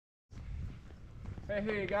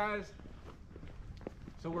Hey guys,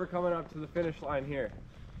 so we're coming up to the finish line here.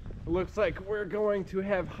 It looks like we're going to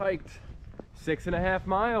have hiked 6.5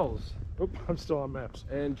 miles. Oop, I'm still on maps.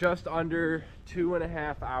 In just under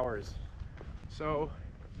 2.5 hours. So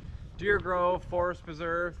Deer Grove Forest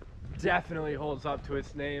Preserve definitely holds up to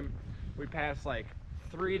its name. We passed like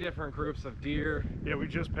 3 different groups of deer. Yeah, we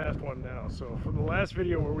just passed one now. So from the last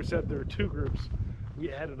video where we said there were 2 groups,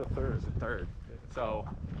 we added a third. So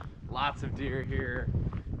lots of deer here,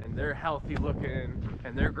 and they're healthy looking,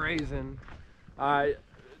 and they're grazing.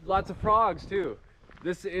 Lots of frogs too.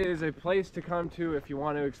 This is a place to come to if you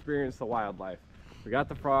want to experience the wildlife. We got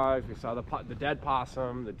the frogs, we saw the dead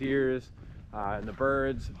possum, the deers, and the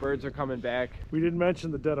birds. Birds are coming back. We didn't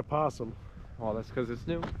mention the dead opossum. Well, that's because it's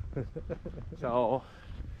new. So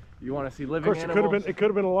you want to see living animals. Of course, it could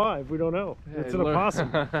have been alive. We don't know. Yeah, it's an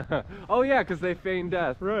opossum. Oh yeah, because they feign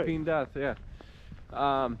death. Right. Feign death. Yeah.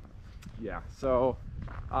 Yeah. So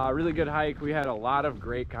really good hike. We had a lot of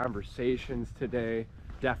great conversations today.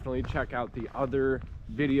 Definitely check out the other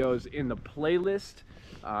videos in the playlist.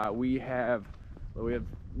 We have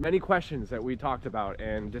many questions that we talked about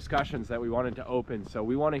and discussions that we wanted to open. So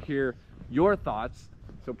we want to hear your thoughts.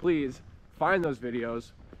 So please find those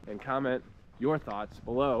videos and comment your thoughts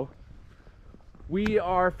below. We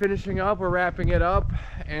are finishing up, we're wrapping it up,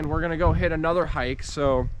 and we're gonna go hit another hike.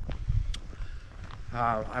 So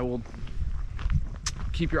I will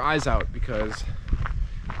keep your eyes out because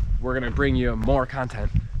we're gonna bring you more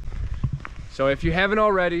content. So if you haven't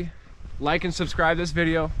already, like and subscribe this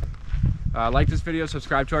video. Like this video,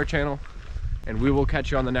 subscribe to our channel, and we will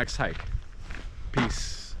catch you on the next hike.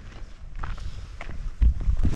 Peace.